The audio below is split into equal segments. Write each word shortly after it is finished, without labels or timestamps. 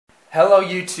Hello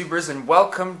YouTubers and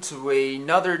welcome to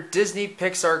another Disney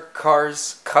Pixar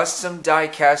Cars Custom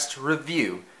Diecast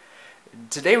review.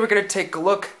 Today we're going to take a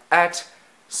look at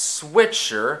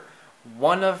Switcher,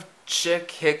 one of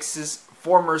Chick Hicks'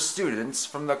 former students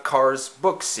from the Cars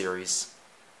book series.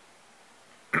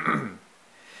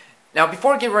 Now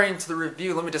before I get right into the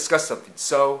review, let me discuss something.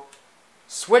 So,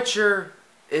 Switcher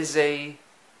is a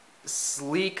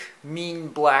sleek, mean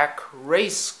black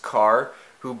race car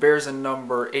who bears a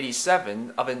number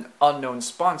 87 of an unknown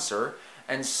sponsor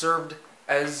and served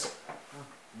as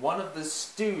one of the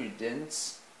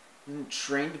students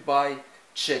trained by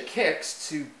Chick Hicks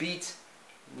to beat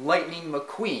Lightning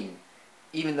McQueen,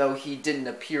 even though he didn't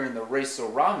appear in the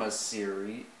RaceORama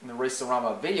series, in the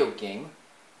RaceORama video game.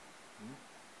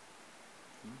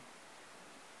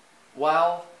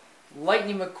 While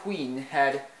Lightning McQueen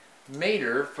had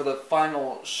Mater for the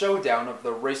final showdown of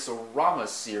the RaceORama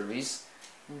series,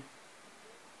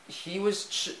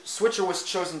 Switcher was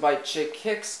chosen by Chick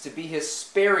Hicks to be his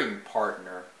sparring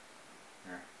partner.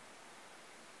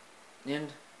 And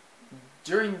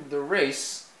during the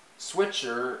race,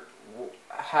 Switcher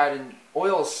had an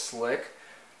oil slick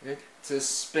to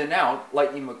spin out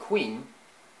Lightning McQueen.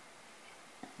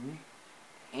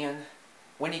 And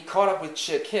when he caught up with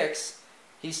Chick Hicks,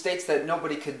 he states that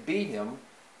nobody could beat him.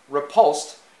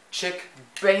 Repulsed, Chick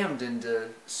bammed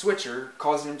into Switcher,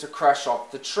 causing him to crash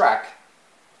off the track.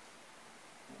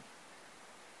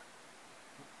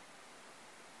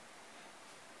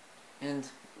 And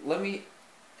let me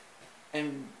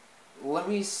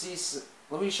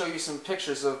show you some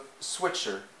pictures of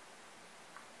Switcher.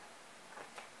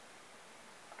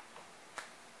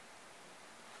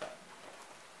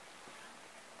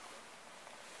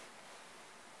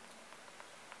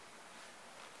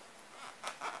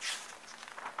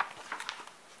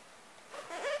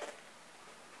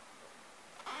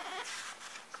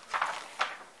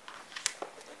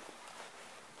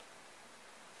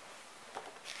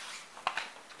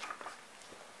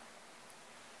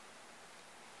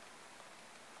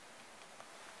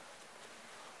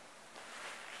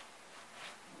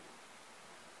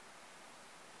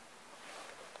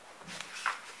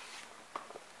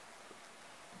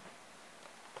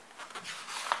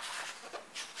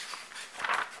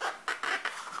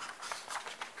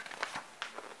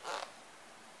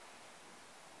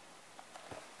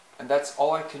 And that's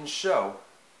all I can show.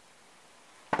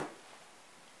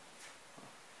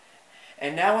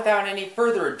 And now, without any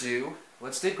further ado,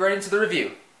 let's dig right into the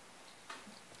review.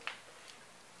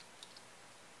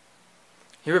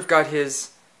 Here we've got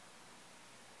his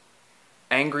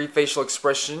angry facial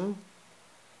expression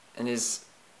and his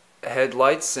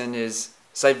headlights and his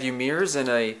side view mirrors and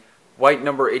a white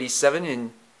number 87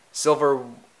 in silver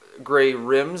gray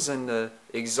rims and the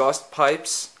exhaust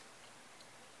pipes.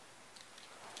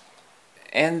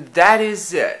 And that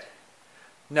is it.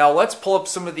 Now let's pull up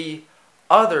some of the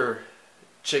other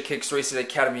Chick Hicks Racing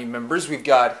Academy members. We've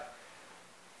got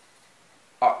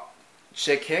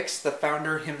Chick Hicks, the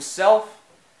founder himself,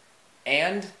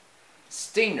 and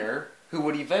Stainer, who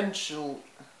would eventually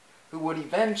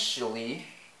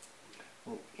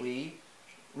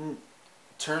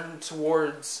turn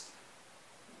towards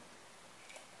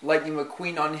Lightning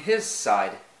McQueen on his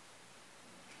side.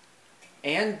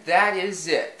 And that is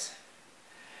it.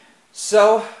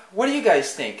 So, what do you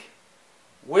guys think?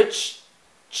 Which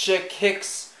Chick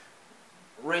Hicks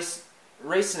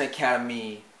Racing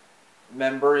Academy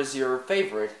member is your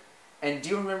favorite? And do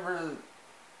you remember?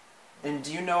 And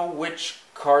do you know which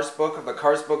Cars book of the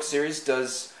Cars book series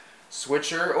does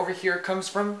Switcher over here comes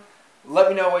from? Let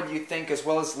me know what you think, as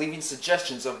well as leaving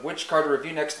suggestions of which car to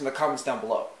review next in the comments down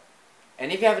below. And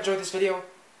if you have enjoyed this video,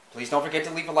 please don't forget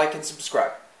to leave a like and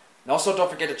subscribe. And also don't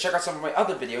forget to check out some of my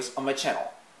other videos on my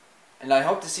channel. And I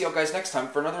hope to see you guys next time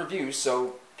for another review,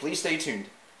 so please stay tuned.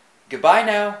 Goodbye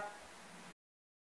now!